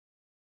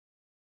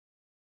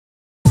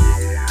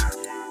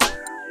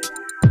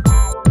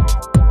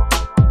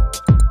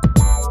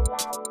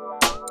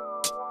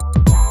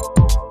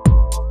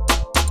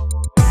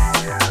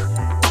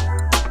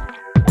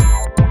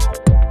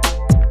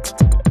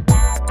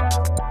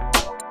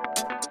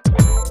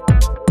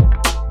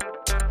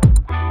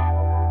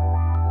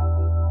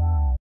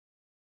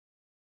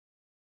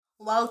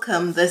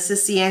welcome. This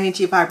is the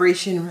energy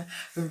vibration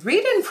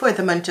reading for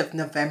the month of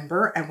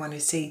November. I want to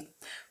say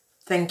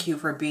thank you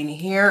for being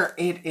here.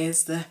 It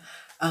is the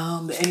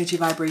energy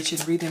vibration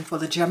reading for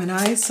the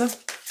Geminis.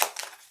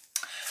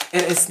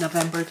 It is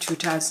November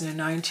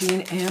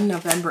 2019 and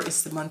November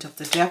is the month of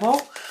the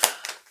devil.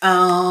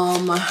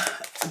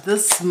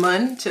 This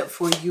month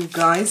for you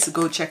guys,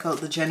 go check out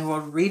the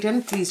general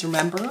reading. Please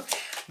remember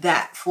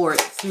that for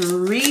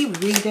 3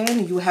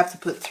 reading, you have to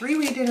put 3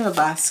 reading in a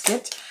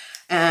basket,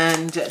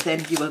 and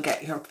then you will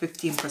get your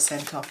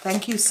 15% off.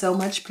 Thank you so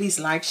much. Please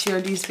like,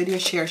 share these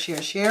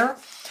videos, share.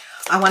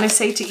 I want to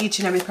say to each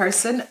and every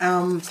person,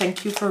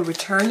 thank you for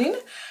returning,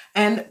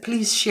 and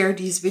please share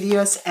these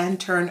videos and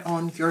turn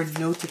on your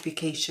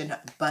notification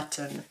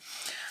button.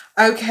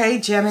 Okay,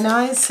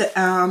 Geminis,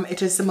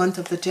 it is the month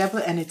of the devil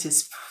and it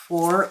is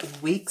 4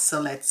 weeks. So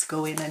let's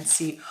go in and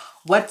see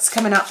what's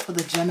coming up for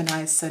the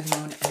Gemini, Sun,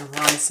 Moon, and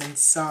Rising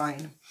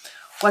sign.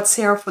 What's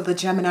here for the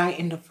Gemini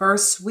in the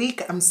first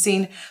week? I'm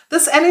seeing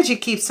this energy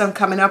keeps on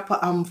coming up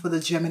for the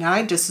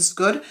Gemini. This is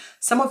good.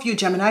 Some of you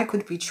Gemini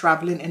could be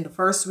traveling in the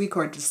first week,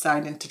 or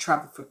deciding to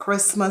travel for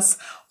Christmas,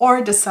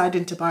 or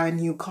deciding to buy a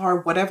new car,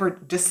 whatever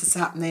this is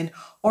happening,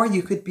 or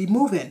you could be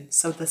moving.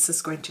 So this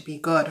is going to be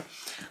good.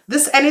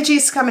 This energy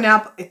is coming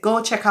up.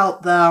 Go check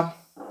out the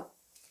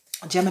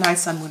Gemini,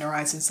 Sun, Moon, and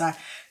Rising sign.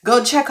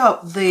 Go check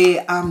out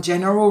the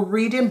general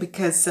reading,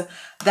 because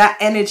that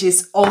energy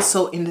is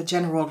also in the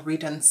general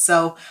reading.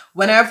 So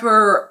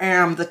whenever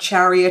the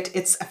Chariot,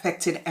 it's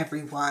affecting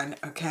everyone,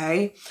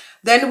 okay?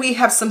 Then we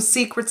have some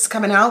secrets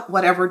coming out.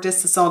 Whatever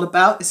this is all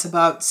about, it's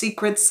about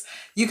secrets.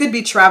 You could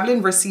be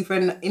traveling,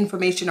 receiving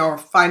information, or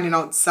finding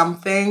out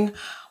something.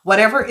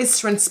 Whatever is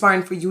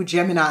transpiring for you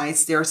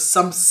Geminis, there are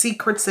some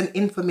secrets and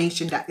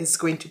information that is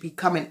going to be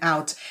coming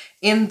out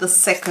in the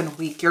second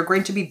week. You're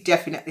going to be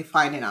definitely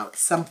finding out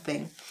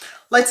something.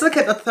 Let's look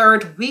at the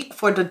third week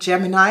for the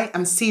Gemini.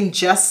 I'm seeing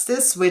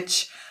justice,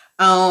 which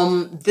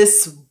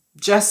this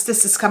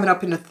justice is coming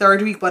up in the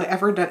third week.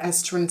 Whatever that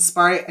has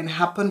transpired and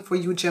happened for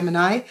you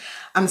Gemini,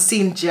 I'm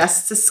seeing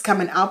justice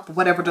coming up.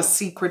 Whatever the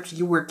secret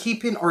you were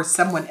keeping or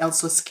someone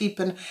else was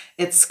keeping,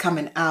 it's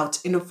coming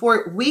out. In the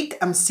fourth week,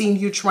 I'm seeing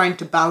you trying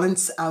to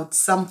balance out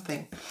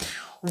something.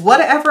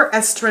 Whatever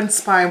has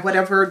transpired,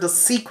 whatever the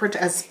secret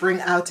has bring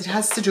out, it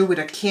has to do with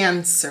a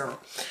Cancer.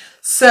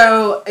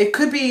 So it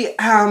could be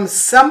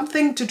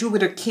something to do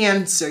with a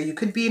Cancer. You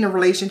could be in a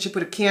relationship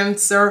with a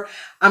Cancer.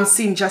 I'm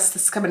seeing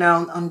justice coming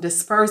out on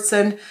this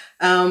person.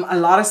 A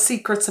lot of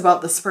secrets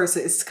about this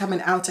person is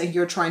coming out, and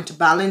you're trying to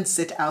balance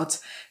it out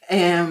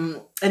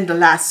in the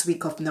last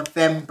week of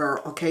November.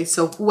 Okay,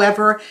 so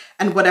whoever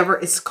and whatever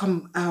is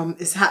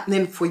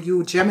happening for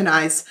you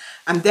Geminis,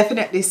 I'm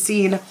definitely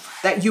seeing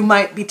that you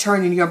might be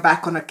turning your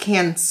back on a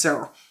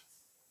Cancer.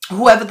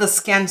 Whoever this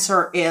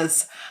Cancer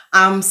is,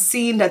 I'm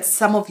seeing that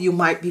some of you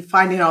might be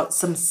finding out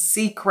some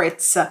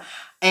secrets,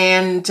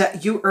 and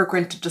you are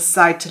going to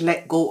decide to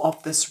let go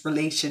of this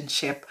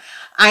relationship.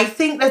 I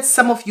think that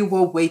some of you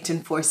were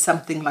waiting for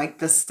something like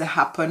this to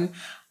happen.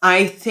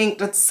 I think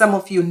that some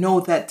of you know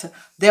that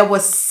there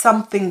was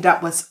something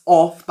that was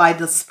off by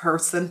this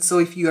person. So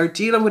if you are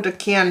dealing with a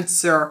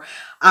Cancer,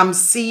 I'm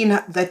seeing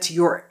that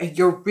you're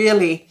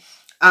really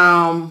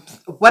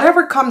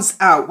whatever comes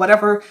out,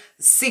 whatever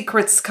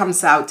secrets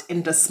comes out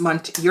in this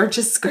month, you're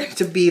just going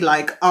to be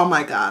like, oh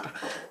my God,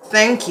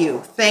 thank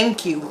you.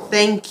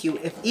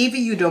 If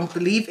even you don't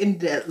believe in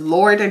the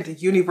Lord and the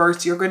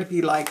universe, you're going to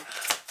be like,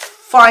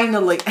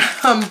 finally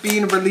I'm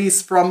being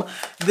released from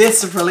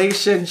this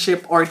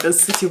relationship or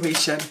this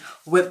situation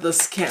with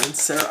this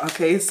Cancer.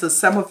 Okay, so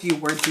some of you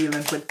were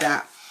dealing with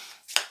that.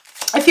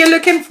 If you're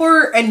looking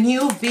for a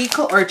new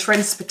vehicle or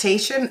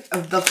transportation,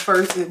 the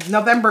first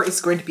November is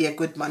going to be a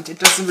good month. It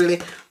doesn't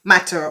really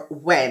matter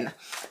when.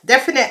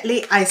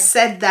 Definitely, I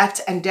said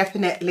that, and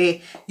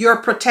definitely you're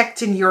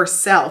protecting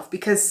yourself,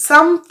 because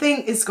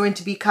something is going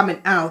to be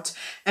coming out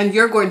and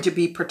you're going to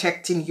be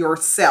protecting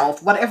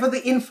yourself. Whatever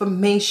the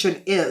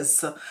information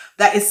is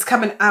that is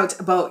coming out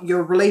about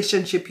your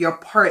relationship, your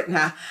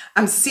partner,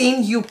 I'm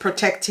seeing you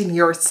protecting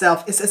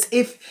yourself. It's as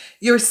if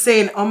you're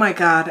saying, oh my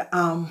God,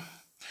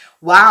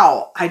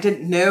 wow, I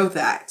didn't know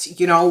that,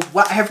 you know,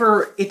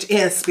 whatever it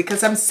is,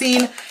 because I'm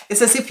seeing it's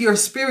as if your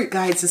spirit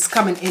guides is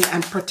coming in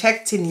and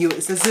protecting you.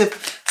 It's as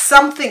if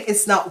something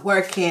is not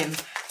working,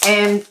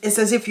 and it's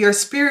as if your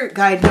spirit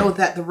guide know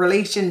that the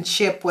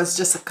relationship was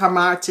just a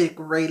karmatic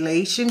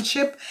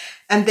relationship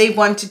and they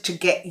wanted to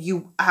get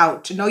you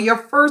out. You know, your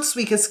first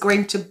week is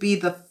going to be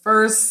the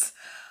first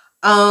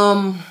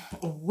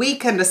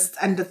week and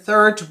the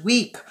third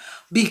week,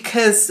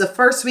 because the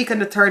first week and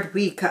the third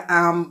week,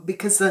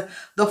 because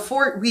the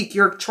fourth week,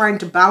 you're trying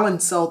to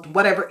balance out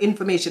whatever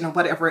information or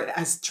whatever it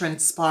has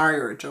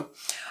transpired.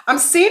 I'm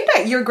seeing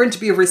that you're going to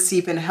be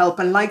receiving help,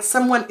 and like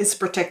someone is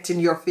protecting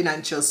your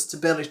financial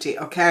stability,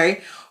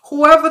 okay?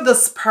 Whoever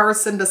this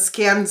person, this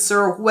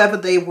Cancer, whoever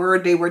they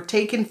were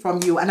taken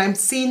from you, and I'm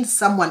seeing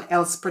someone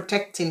else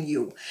protecting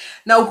you.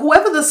 Now,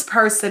 whoever this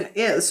person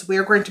is,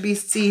 we're going to be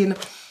seeing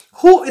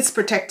Who is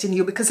protecting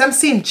you? Because I'm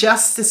seeing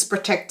justice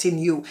protecting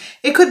you.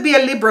 It could be a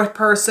Libra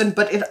person,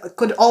 but it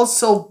could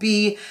also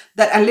be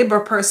that a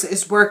Libra person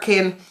is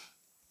working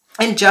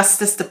in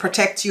justice to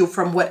protect you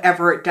from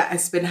whatever that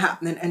has been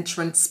happening and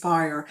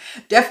transpire.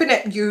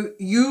 Definitely,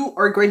 you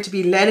are going to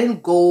be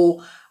letting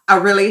go a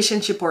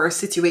relationship or a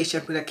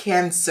situation with a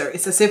Cancer.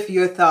 It's as if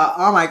you thought,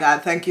 oh my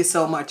God, thank you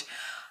so much.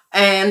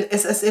 And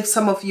it's as if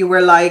some of you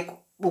were like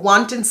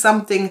wanting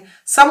something,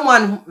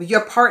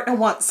 your partner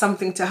wants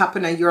something to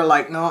happen and you're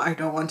like, no, I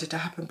don't want it to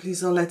happen.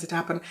 Please don't let it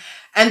happen.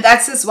 And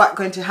that's just what's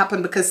going to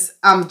happen, because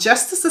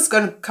justice is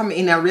going to come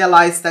in and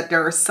realize that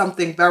there is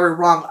something very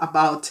wrong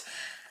about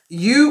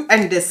you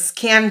and this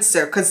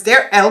Cancer, because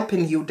they're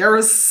helping you. There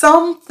is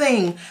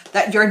something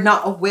that you're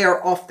not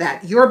aware of,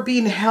 that you're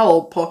being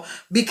helped,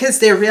 because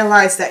they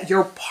realize that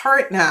your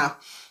partner,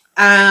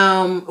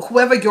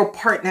 whoever your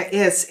partner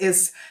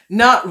is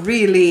not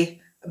really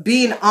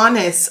being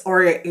honest,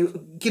 or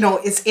you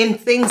know, it's in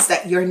things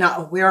that you're not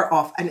aware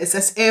of. And it's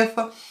as if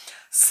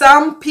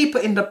some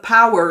people in the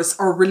powers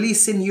are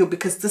releasing you,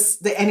 because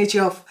the energy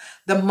of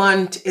the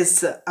month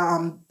is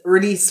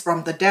released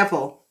from the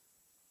devil.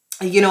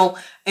 You know,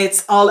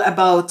 it's all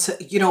about,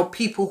 you know,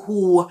 people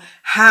who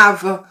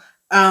have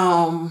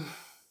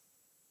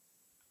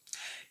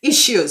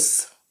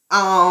issues.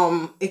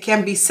 It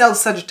can be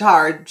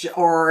self-sabotage,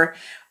 or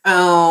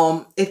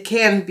it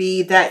can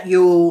be that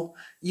you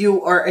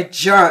are a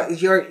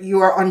drug, you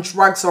are on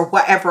drugs or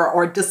whatever,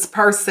 or this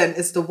person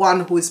is the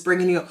one who is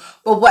bringing you.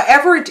 But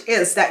whatever it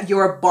is that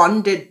you're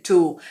bonded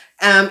to,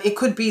 it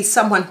could be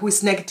someone who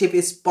is negative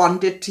is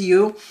bonded to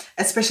you,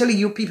 especially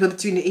you people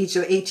between the age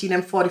of 18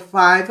 and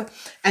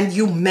 45, and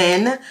you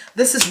men.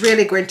 This is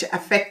really going to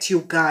affect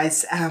you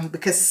guys,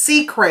 because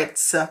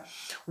secrets,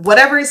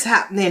 whatever is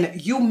happening,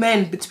 you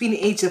men between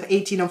the age of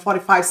 18 and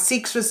 45,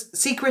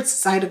 secrets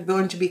is either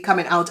going to be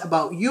coming out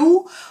about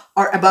you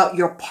or about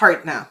your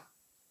partner.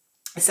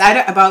 It's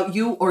either about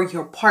you or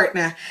your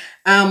partner,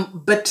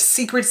 but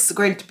secrets are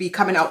going to be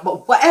coming out.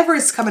 But whatever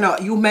is coming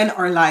out, you men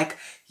are like,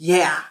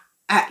 yeah,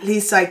 at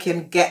least I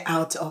can get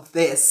out of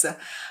this.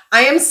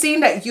 I am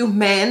seeing that you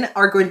men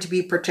are going to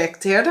be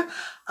protected,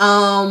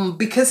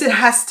 because it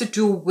has to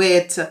do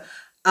with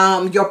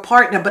your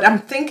partner. But I'm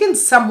thinking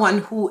someone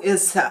who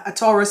is a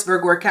Taurus,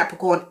 Virgo, or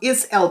Capricorn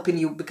is helping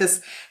you,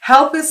 because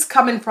help is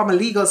coming from a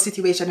legal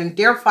situation and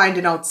they're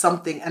finding out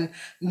something,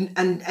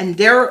 and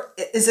there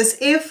is as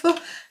if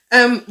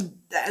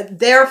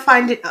they're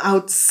finding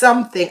out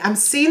something. I'm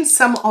seeing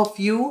some of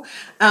you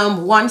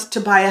want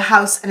to buy a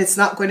house and it's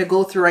not going to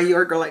go through, and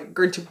you're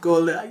going to go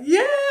like,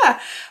 yeah,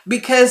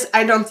 because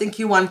I don't think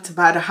you want to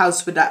buy the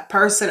house with that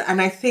person.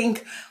 And I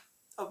think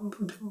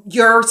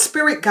your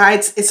spirit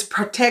guides is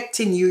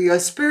protecting you. Your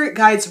spirit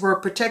guides were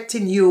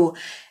protecting you,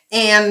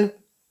 and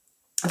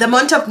the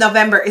month of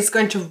November is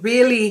going to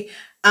really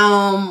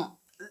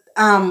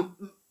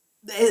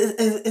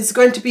is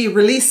going to be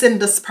releasing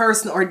this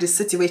person or this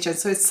situation.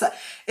 So it's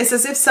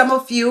as if some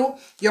of you,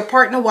 your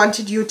partner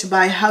wanted you to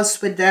buy a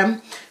house with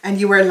them, and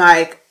you were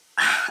like,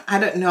 I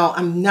don't know,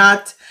 I'm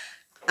not,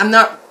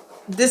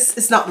 this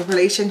is not the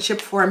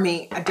relationship for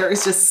me. There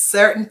is just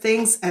certain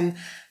things and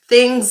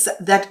things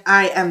that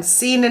I am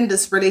seeing in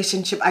this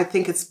relationship. I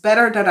think it's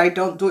better that I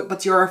don't do it,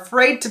 but you're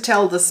afraid to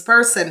tell this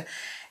person.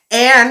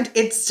 And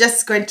it's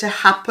just going to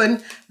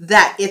happen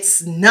that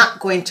it's not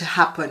going to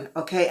happen,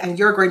 okay? And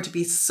you're going to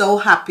be so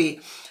happy,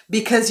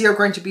 because you're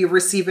going to be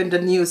receiving the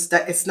news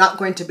that it's not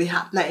going to be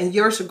happening. And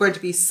you're going to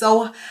be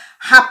so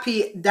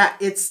happy that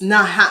it's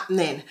not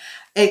happening.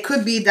 It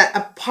could be that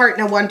a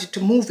partner wanted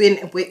to move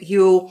in with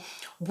you.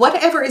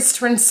 Whatever is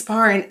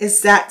transpiring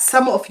is that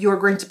some of you are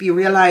going to be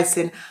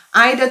realizing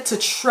either to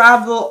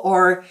travel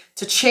or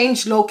to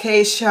change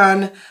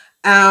location,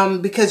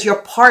 because your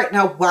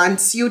partner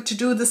wants you to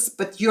do this,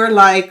 but you're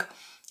like,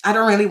 I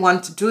don't really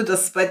want to do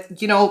this,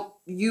 but you know,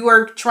 you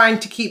are trying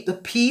to keep the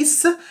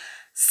peace.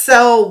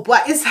 So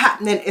what is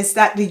happening is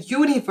that the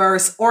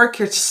universe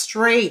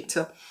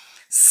orchestrates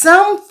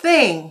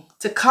something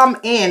to come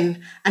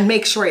in and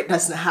make sure it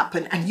doesn't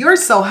happen. And you're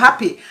so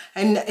happy,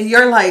 and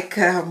you're like,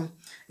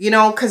 you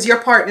know, because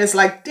your partner is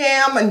like,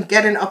 damn, and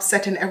getting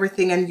upset and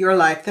everything, and you're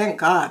like, thank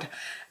God.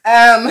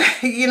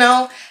 You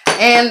know,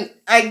 and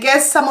I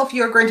guess some of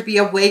you are going to be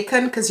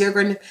awakened, because you're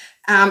going to,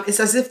 it's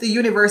as if the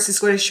universe is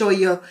going to show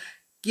you,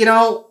 you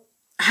know,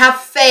 have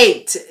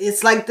faith.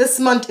 It's like this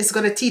month is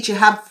going to teach you,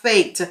 have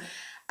faith,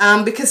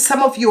 because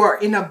some of you are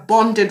in a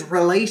bonded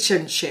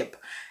relationship,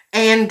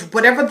 and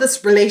whatever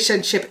this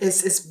relationship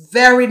is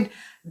very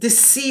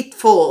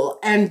deceitful,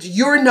 and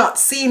you're not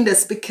seeing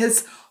this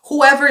because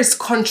whoever is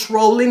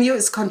controlling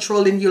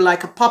you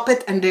like a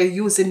puppet, and they're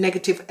using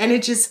negative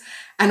energies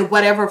and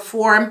whatever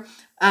form,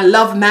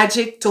 love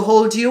magic to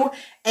hold you.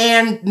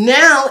 And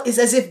now it's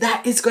as if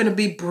that is going to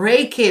be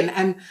breaking.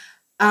 And,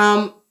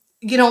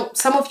 you know,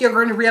 some of you are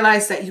going to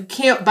realize that you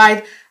can't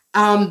buy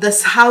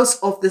this house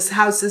of this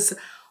houses.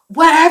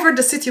 Whatever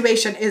the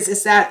situation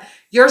is that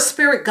your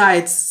spirit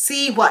guides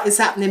see what is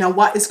happening and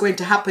what is going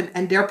to happen,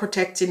 and they're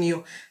protecting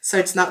you. So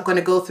it's not going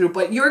to go through,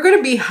 but you're going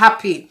to be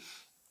happy.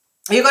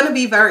 You're going to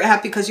be very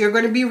happy because you're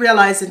going to be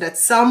realizing that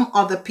some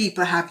other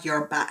people have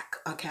your back,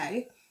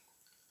 okay?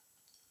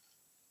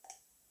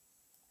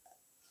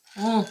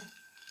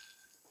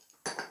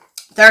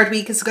 Third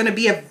week is going to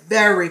be a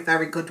very,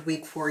 very good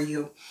week for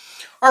you.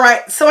 All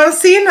right, so I'm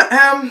seeing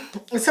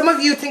some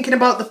of you thinking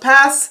about the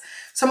past.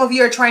 Some of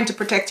you are trying to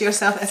protect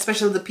yourself,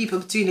 especially the people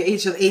between the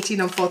age of 18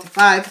 and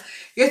 45.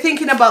 You're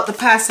thinking about the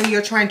past and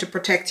you're trying to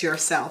protect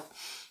yourself.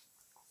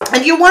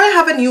 And you want to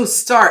have a new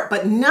start,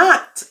 but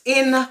not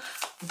in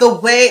the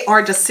way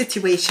or the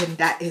situation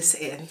that is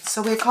in.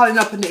 So we're calling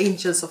up on the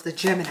angels of the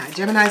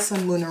Gemini,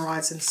 Sun, Moon, and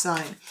Rising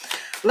sign.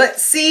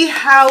 Let's see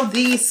how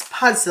these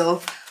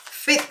puzzles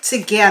fit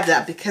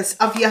together, because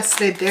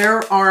obviously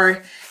there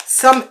are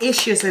some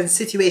issues and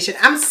situation.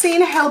 I'm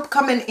seeing help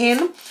coming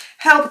in.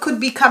 Help could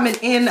be coming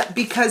in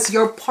because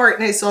your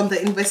partner is on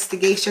the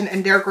investigation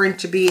and they're going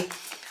to be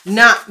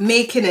not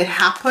making it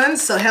happen.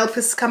 So help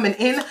is coming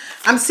in.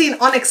 I'm seeing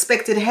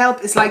unexpected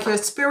help. It's like your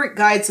spirit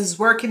guides is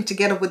working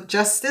together with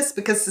justice,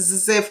 because it's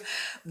as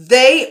if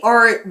they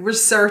are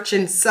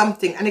researching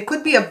something, and it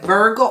could be a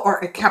Virgo or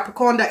a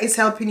Capricorn that is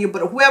helping you,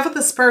 but whoever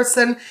this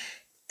person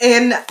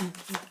in,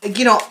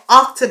 you know,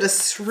 after the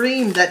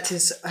stream that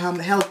is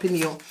helping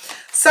you.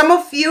 Some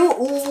of you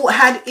who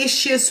had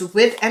issues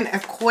with an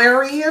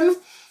Aquarian,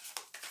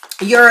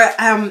 you're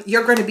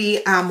going to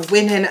be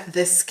winning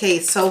this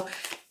case. So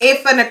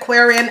if an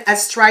Aquarian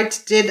has tried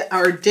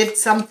to did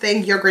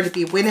something, you're going to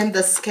be winning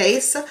this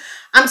case.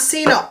 I'm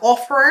seeing an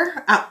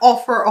offer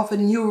of a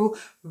new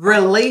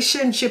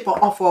relationship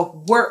or offer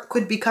of work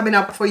could be coming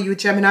up for you,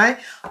 Gemini.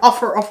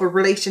 Offer of a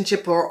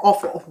relationship or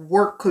offer of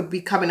work could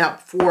be coming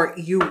up for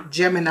you,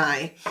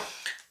 Gemini.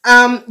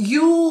 Yeah,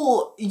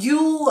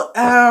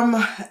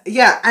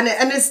 and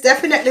it's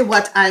definitely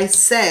what I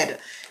said.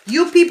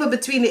 You people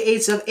between the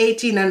age of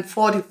 18 and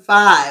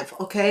 45,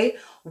 okay?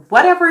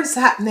 Whatever is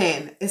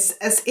happening, it's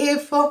as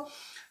if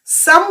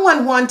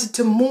someone wanted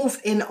to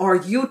move in or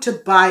you to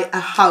buy a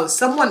house.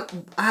 Someone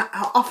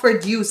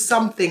offered you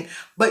something,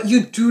 but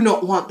you do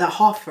not want the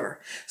offer.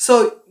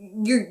 So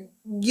you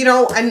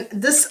know, and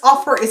this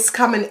offer is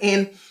coming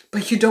in,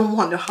 but you don't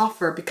want the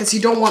offer because you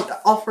don't want the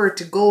offer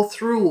to go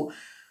through.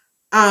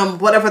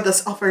 Whatever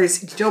this offer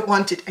is, you don't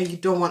want it and you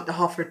don't want the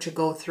offer to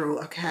go through,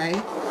 okay?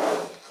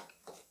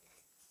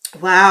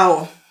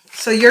 Wow.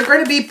 So you're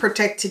going to be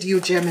protected,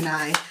 you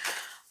Gemini.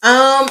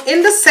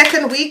 In the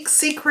second week,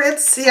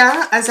 secrets,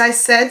 yeah, as I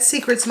said,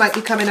 secrets might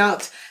be coming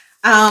out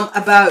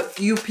about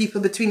you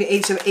people between the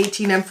age of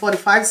 18 and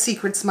 45.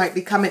 Secrets might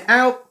be coming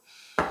out.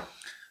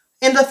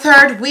 In the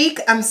third week,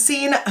 I'm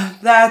seeing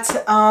that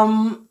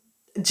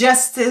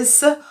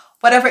justice,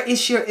 whatever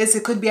issue is,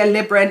 it could be a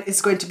Libran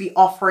is going to be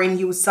offering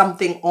you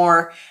something,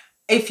 or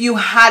if you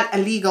had a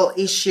legal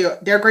issue,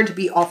 they're going to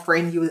be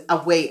offering you a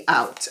way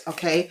out,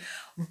 okay?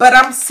 But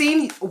I'm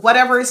seeing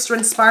whatever is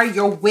transpiring,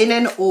 you're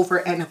winning over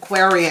an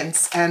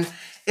Aquarians, and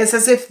it's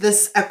as if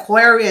this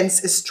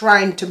Aquarians is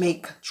trying to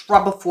make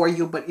trouble for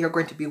you, but you're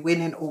going to be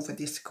winning over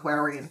this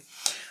Aquarian.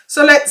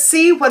 So let's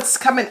see what's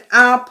coming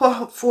up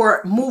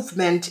for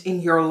movement in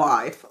your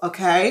life,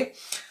 okay?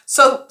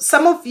 So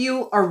some of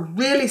you are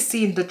really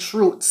seeing the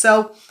truth.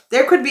 So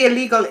there could be a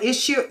legal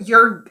issue.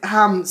 You're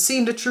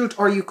seeing the truth,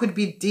 or you could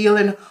be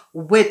dealing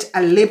with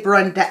a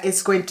Libran that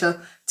is going to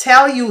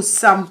tell you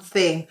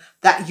something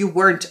that you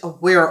weren't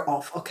aware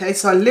of, okay?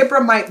 So a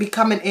Libra might be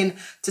coming in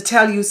to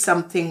tell you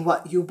something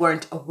what you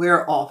weren't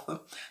aware of.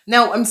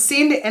 Now, I'm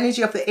seeing the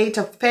energy of the Eight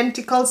of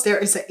Pentacles. There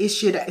is an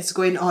issue that is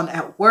going on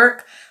at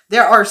work.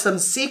 There are some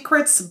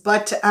secrets,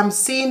 but I'm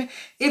seeing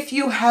if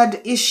you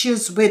had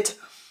issues with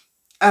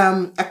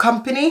a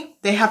company,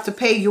 they have to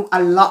pay you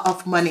a lot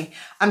of money.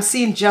 I'm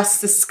seeing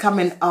justice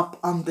coming up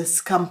on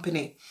this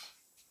company.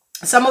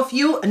 Some of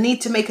you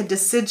need to make a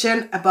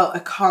decision about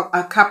a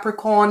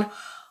Capricorn,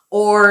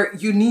 or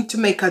you need to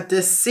make a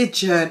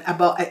decision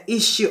about an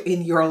issue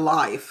in your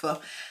life.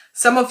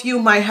 Some of you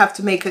might have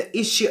to make an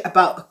issue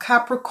about a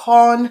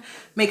Capricorn,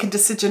 make a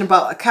decision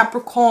about a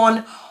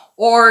Capricorn,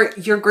 or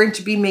you're going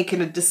to be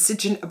making a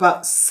decision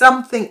about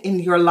something in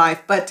your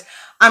life. But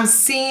I'm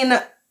seeing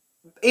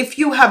if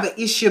you have an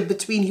issue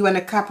between you and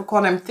a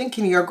Capricorn, I'm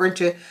thinking you're going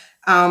to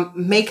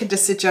make a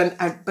decision,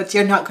 but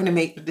you're not going to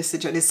make the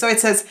decision. So it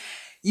says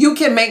you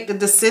can make the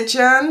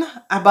decision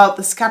about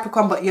this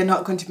Capricorn, but you're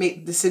not going to make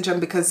the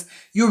decision because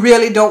you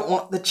really don't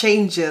want the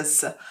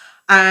changes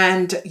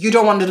and you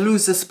don't want to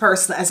lose this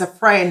person as a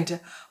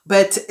friend.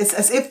 But it's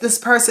as if this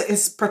person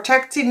is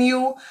protecting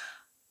you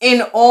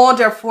in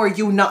order for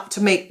you not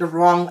to make the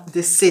wrong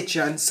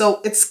decision. So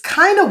it's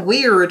kind of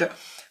weird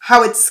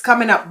how it's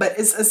coming up, but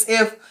it's as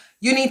if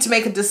you need to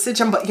make a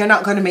decision, but you're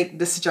not going to make the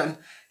decision.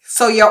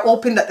 So you're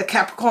hoping that the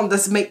Capricorn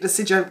doesn't make the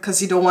decision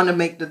because you don't want to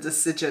make the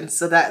decision.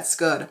 So that's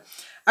good.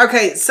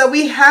 Okay, so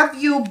we have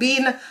you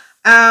been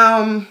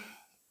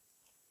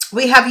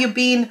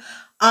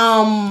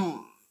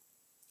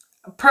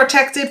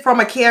protected from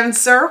a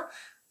Cancer.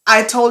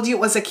 I told you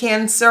it was a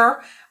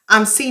Cancer.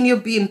 I'm seeing you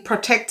being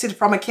protected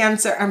from a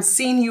Cancer. I'm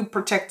seeing you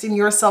protecting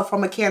yourself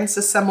from a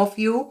Cancer, some of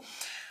you.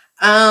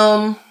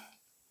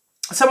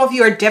 Some of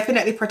you are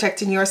definitely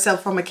protecting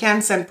yourself from a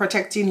Cancer and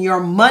protecting your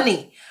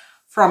money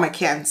from a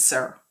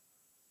Cancer.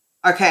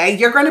 Okay,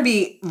 you're going to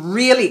be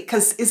really,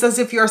 because it's as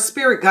if your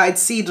spirit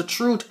guides see the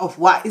truth of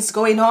what is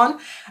going on,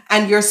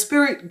 and your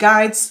spirit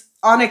guides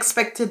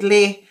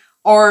unexpectedly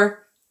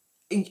or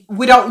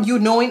without you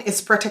knowing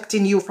is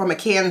protecting you from a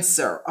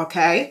Cancer.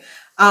 Okay,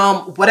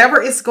 whatever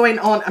is going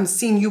on, I'm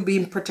seeing you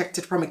being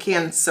protected from a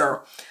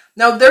Cancer.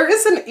 Now there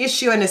is an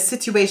issue and a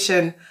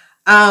situation,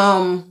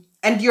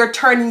 and you're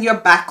turning your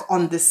back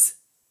on this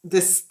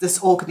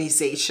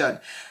organization.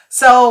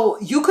 So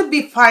you could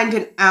be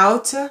finding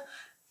out.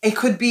 It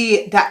could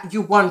be that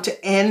you want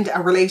to end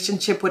a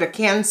relationship with a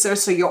Cancer.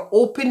 So you're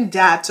open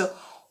that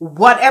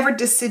whatever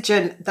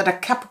decision that a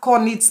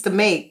Capricorn needs to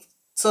make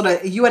so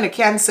that you and a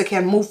Cancer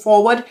can move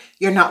forward,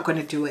 you're not going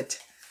to do it.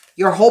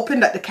 You're hoping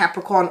that the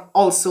Capricorn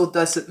also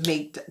doesn't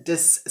make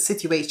this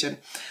situation.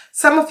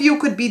 Some of you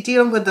could be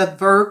dealing with a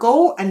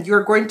Virgo and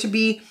you're going to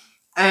be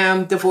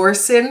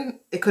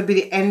divorcing. It could be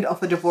the end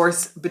of a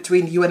divorce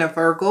between you and a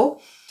Virgo.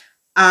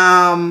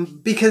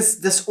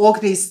 Because this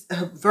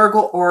Virgo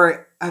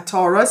or a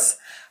Taurus,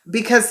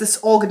 because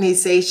this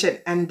organization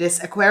and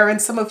this Aquarian,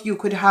 some of you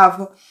could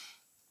have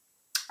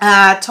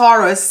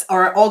Taurus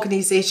or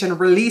organization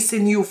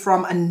releasing you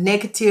from a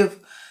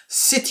negative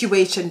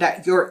situation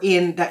that you're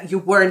in that you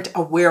weren't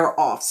aware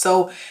of.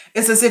 So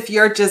it's as if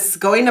you're just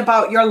going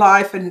about your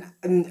life and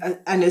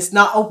is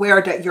not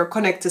aware that you're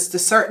connected to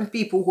certain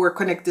people who are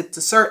connected to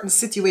certain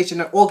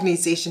situation or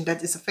organization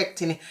that is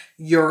affecting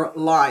your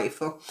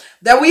life.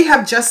 Then we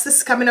have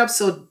justice coming up.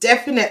 So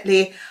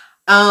definitely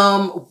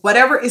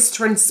whatever is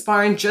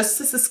transpiring,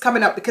 justice is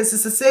coming up, because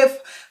it's as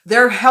if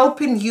they're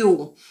helping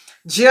you.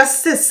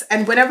 Justice,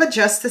 and whenever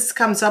justice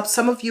comes up,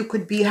 some of you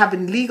could be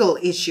having legal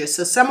issues.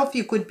 So some of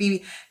you could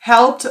be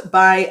helped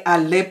by a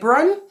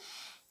Libran.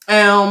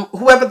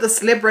 Whoever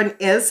this Libran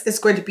is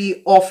going to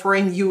be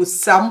offering you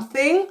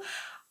something.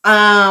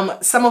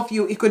 Some of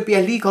you, it could be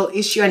a legal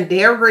issue and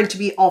they're going to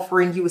be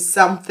offering you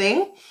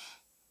something.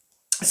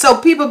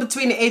 So people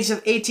between the age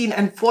of 18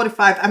 and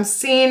 45, I'm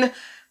seeing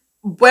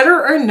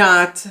whether or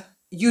not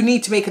you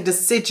need to make a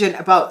decision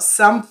about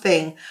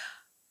something.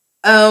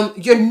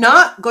 You're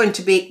not going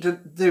to make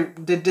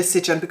the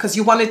decision because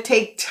you want to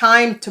take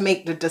time to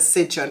make the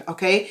decision.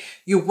 Okay,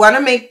 you want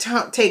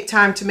to take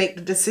time to make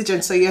the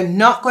decision, so you're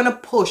not going to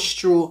push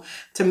through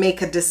to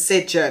make a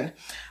decision.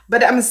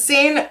 But I'm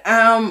seeing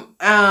a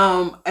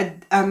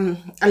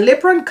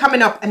Libran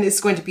coming up and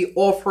it's going to be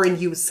offering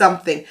you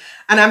something,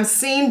 and I'm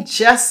seeing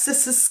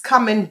justice is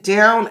coming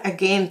down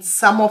against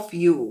some of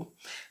you.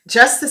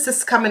 Justice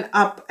is coming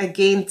up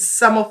against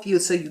some of you.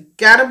 So you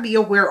gotta be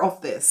aware of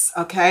this,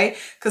 okay?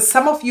 Because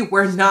some of you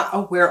were not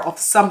aware of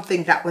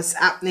something that was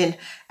happening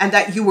and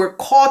that you were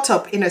caught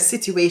up in a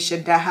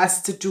situation that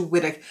has to do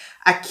with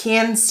a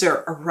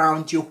Cancer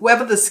around you.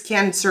 Whoever this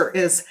Cancer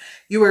is,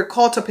 you were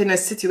caught up in a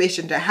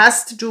situation that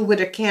has to do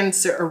with a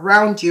Cancer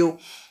around you.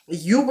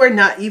 You were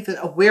not even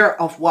aware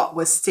of what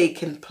was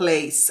taking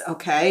place,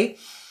 okay?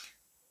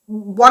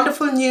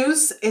 Wonderful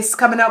news is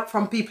coming up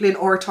from people in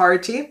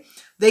authority.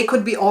 They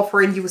could be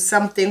offering you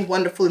something.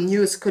 Wonderful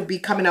news could be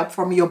coming up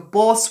from your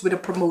boss with a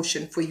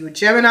promotion for you,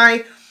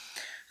 Gemini.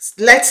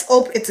 Let's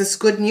hope it is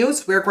good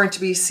news. We're going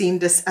to be seeing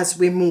this as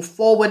we move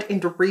forward in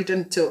the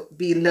reading to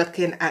be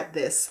looking at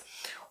this.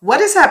 What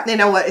is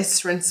happening and what is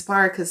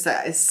transpiring, because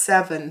that is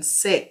 7,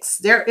 6.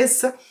 There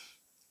is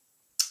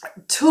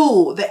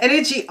 2, the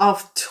energy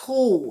of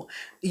 2.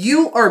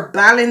 You are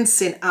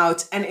balancing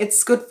out, and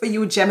it's good for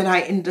you, Gemini,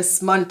 in this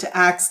month to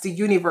ask the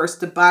universe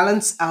to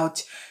balance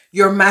out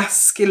your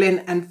masculine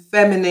and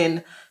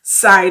feminine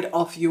side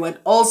of you, and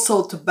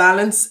also to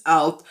balance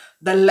out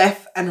the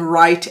left and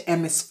right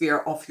hemisphere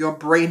of your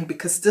brain,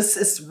 because this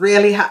is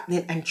really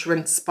happening and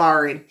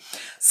transpiring.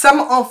 Some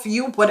of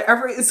you,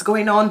 whatever is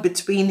going on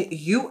between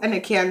you and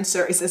a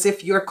Cancer, is as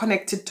if you're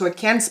connected to a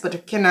Cancer, but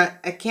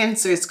a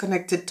Cancer is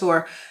connected to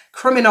a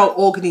criminal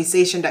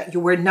organization that you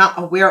were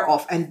not aware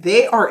of, and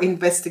they are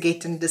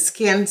investigating this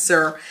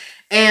Cancer.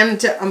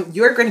 And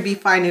you're going to be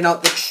finding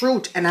out the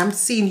truth. And I'm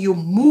seeing you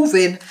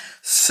moving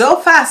so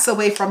fast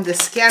away from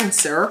this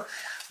Cancer,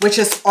 which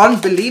is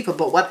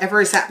unbelievable. Whatever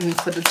is happening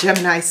for the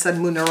Gemini Sun,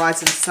 Moon, and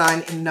Rising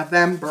sign in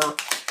November,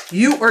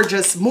 you are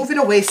just moving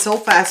away so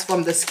fast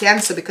from this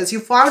Cancer because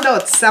you found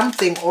out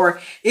something, or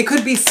it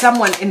could be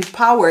someone in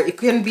power. It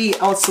can be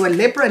also a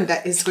Libran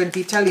that is going to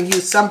be telling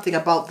you something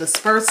about this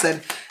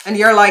person. And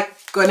you're like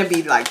going to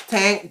be like,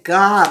 thank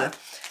God.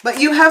 But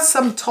you have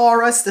some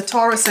Taurus, the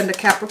Taurus and the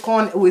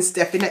Capricorn, who is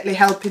definitely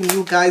helping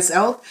you guys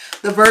out.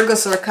 The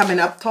Virgos are coming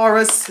up.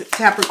 Taurus,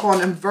 Capricorn,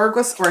 and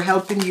Virgos are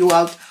helping you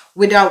out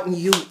without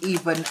you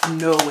even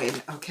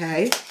knowing,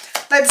 okay?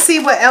 Let's see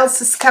what else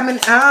is coming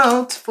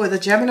out for the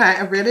Gemini.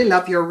 I really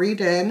love your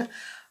reading.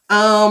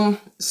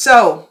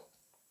 So,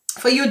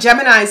 for you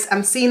Geminis,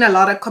 I'm seeing a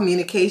lot of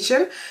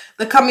communication.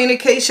 The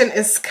communication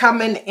is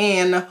coming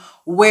in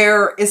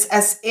where it's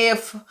as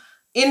if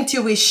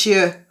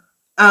intuition,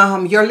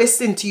 you're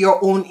listening to your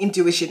own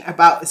intuition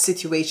about a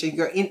situation.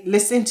 You're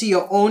listening to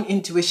your own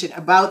intuition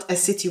about a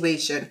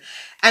situation.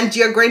 And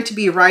you're going to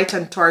be right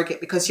on target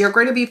because you're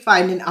going to be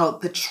finding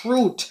out the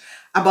truth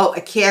about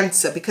a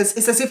Cancer, because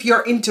it's as if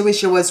your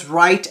intuition was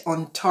right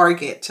on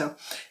target.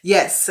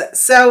 Yes,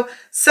 so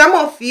some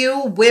of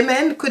you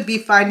women could be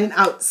finding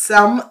out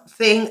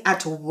something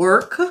at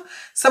work.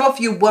 Some of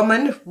you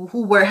women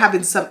who were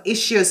having some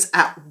issues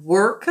at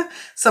work,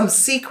 some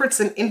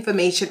secrets and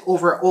information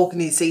over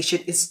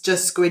organization is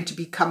just going to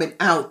be coming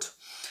out.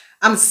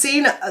 I'm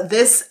seeing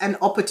this, an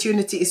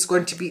opportunity is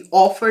going to be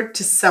offered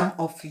to some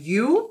of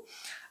you.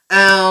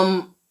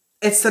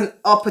 It's an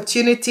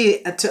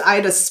opportunity to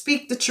either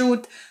speak the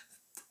truth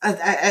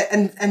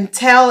and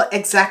tell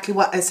exactly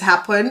what has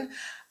happened.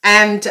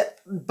 And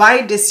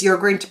by this, you're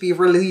going to be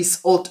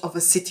released out of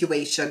a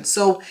situation.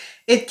 So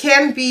it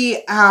can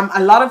be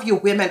a lot of you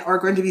women are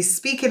going to be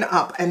speaking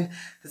up and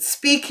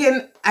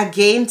speaking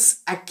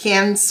against a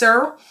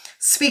Cancer,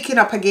 speaking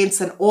up against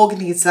an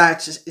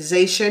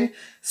organization,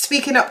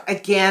 speaking up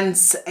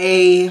against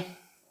a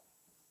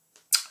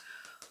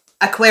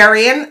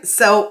Aquarian.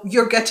 So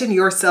you're getting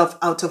yourself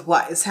out of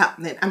what is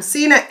happening. I'm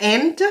seeing an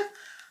end.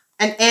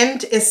 An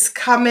end is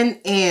coming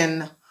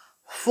in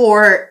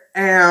for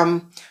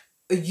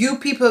you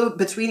people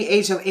between the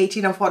age of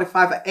 18 and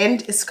 45. An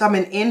end is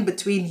coming in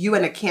between you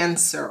and a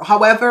Cancer.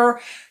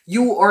 However,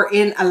 you are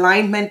in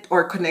alignment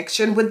or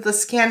connection with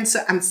this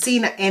Cancer. I'm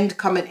seeing an end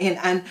coming in,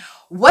 and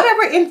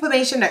whatever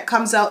information that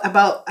comes out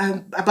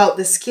about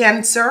this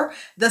Cancer,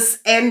 this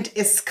end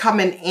is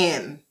coming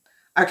in.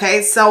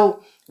 Okay,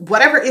 so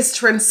whatever is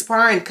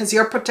transpiring, because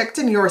you're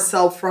protecting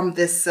yourself from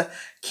this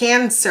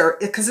Cancer,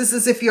 because this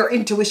is if your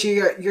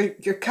intuition,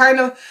 you're kind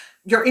of,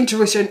 your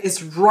intuition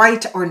is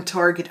right on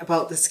target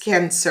about this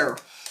Cancer.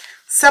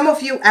 Some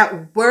of you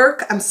at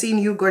work, I'm seeing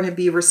you going to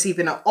be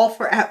receiving an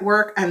offer at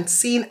work and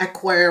seeing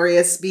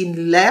Aquarius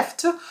being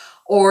left,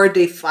 or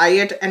they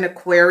fired an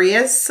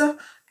Aquarius,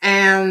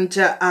 and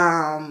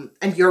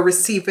you're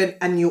receiving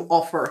a new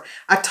offer.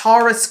 A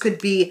Taurus could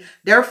be,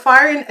 they're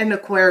firing an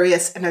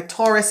Aquarius, and a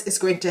Taurus is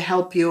going to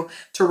help you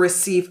to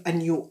receive a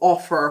new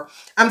offer.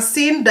 I'm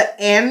seeing the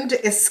end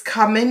is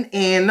coming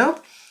in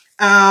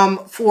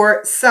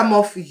for some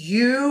of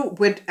you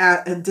with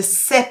a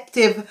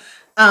deceptive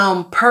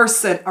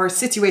person or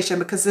situation,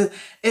 because it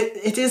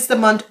is the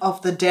month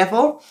of the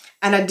devil,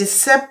 and a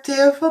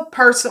deceptive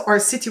person or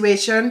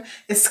situation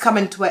is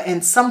coming to an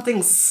end.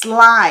 Something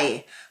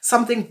sly,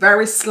 something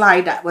very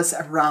sly that was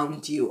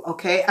around you.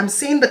 Okay, I'm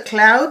seeing the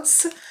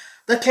clouds.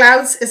 The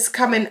clouds is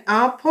coming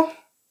up.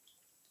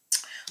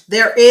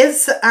 There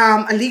is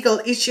a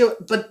legal issue,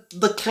 but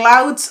the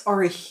clouds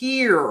are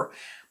here.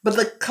 But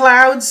the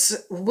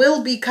clouds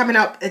will be coming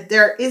up.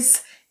 There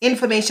is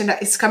information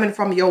that is coming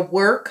from your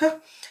work.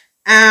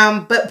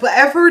 But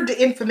whatever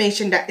the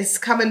information that is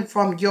coming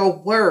from your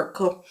work,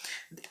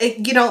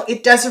 you know,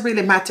 it doesn't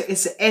really matter.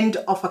 It's the end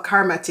of a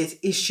karmatic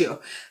issue.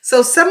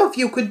 So some of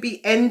you could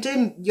be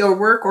ending your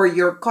work, or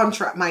your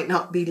contract might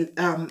not be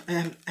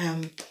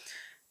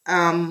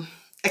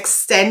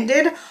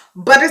extended,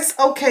 but it's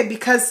okay,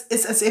 because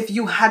it's as if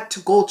you had to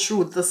go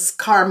through this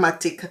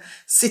karmatic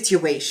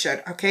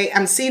situation. Okay,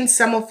 I'm seeing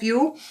some of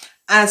you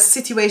as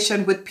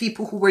situation with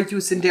people who were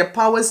using their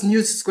powers.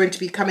 News is going to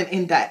be coming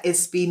in that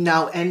is being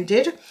now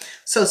ended.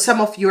 So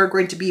some of you are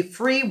going to be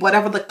free.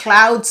 Whatever the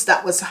clouds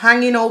that was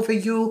hanging over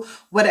you,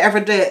 whatever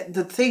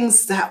the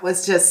things that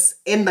was just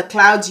in the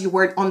clouds you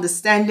weren't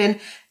understanding,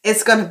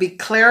 it's going to be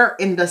clear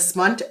in this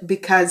month,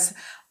 because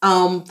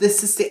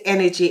this is the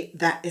energy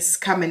that is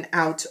coming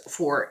out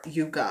for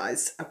you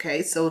guys.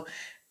 Okay, so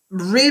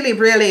really,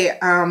 really,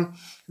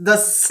 the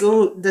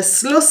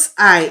sluice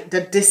eye,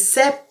 the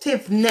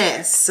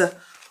deceptiveness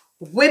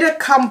with a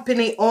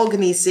company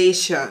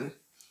organization,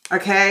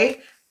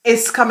 okay,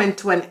 is coming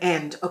to an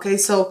end. Okay,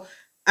 so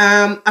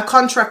a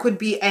contract would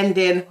be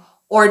ending,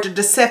 or the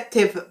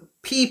deceptive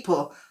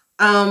people,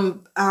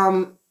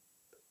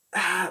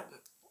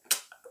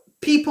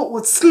 people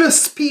with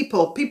sluice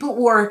people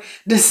who are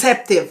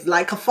deceptive,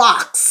 like a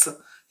fox.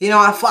 You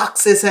know, a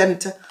fox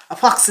isn't, a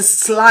fox is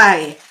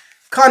sly.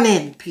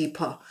 Cunning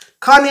people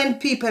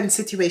and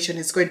situation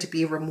is going to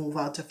be removed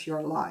out of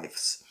your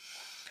lives.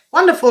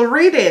 Wonderful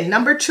reading.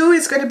 Number 2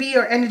 is going to be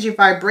your energy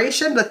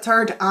vibration. The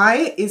third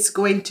eye is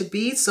going to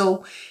be,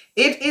 so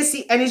it is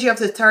the energy of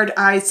the third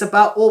eye. It's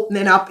about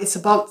opening up. It's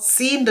about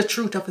seeing the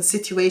truth of a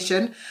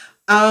situation.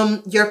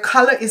 Your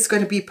color is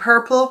going to be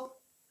purple.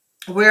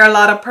 Wear a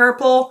lot of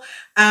purple.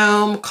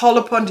 Call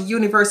upon the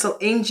universal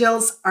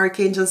angels,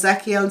 Archangel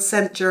Zachiel and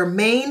Saint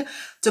Germain,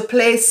 to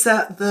place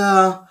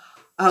the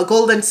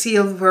gold and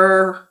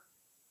silver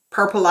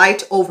purple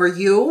light over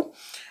you.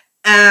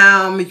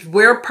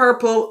 Wear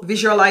purple,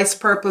 visualize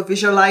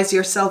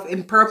yourself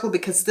in purple,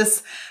 because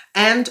this,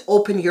 and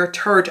open your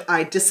third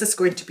eye. This is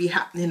going to be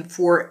happening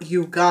for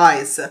you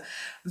guys.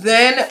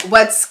 Then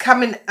what's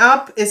coming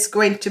up is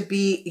going to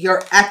be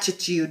your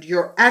attitude.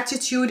 Your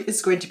attitude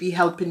is going to be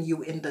helping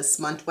you in this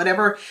month.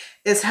 Whatever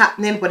is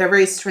happening, whatever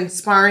is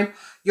transpiring,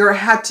 your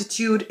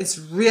attitude is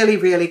really,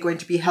 really going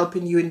to be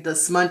helping you in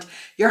this month.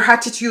 Your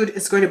attitude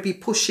is going to be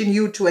pushing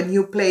you to a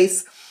new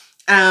place,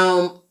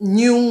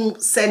 new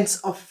sense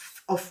of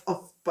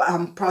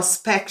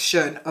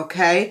prospection,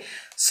 okay?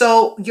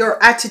 So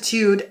your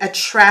attitude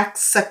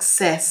attracts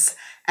success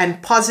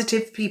and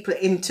positive people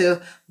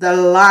into the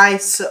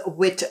lives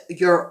with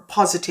your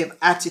positive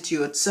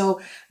attitude. So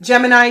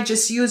Gemini,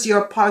 just use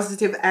your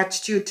positive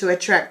attitude to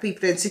attract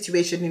people and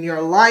situations in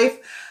your life.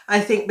 I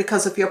think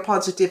because of your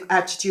positive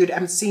attitude,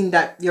 I'm seeing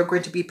that you're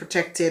going to be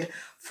protected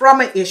from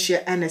an issue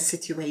and a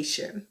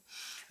situation.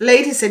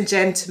 Ladies and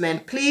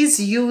gentlemen, please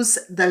use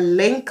the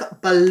link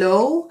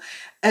below.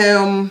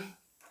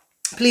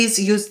 Please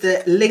use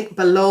the link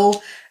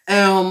below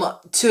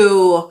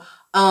to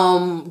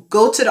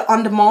go to the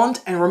on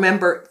demand, and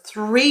remember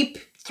three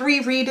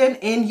reading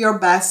in your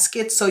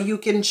basket, so you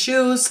can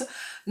choose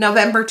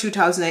November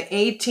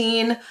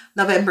 2018,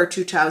 November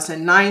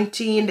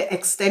 2019, the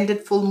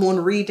extended full moon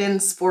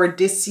readings for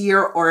this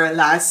year or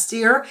last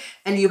year,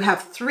 and you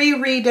have 3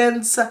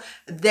 readings.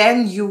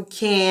 Then you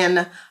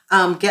can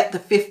get the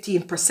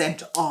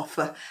 15% off.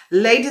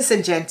 Ladies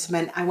and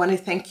gentlemen, I want to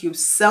thank you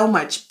so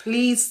much.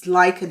 Please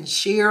like and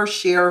share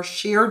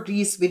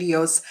these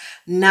videos.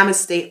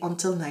 Namaste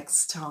until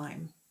next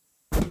time.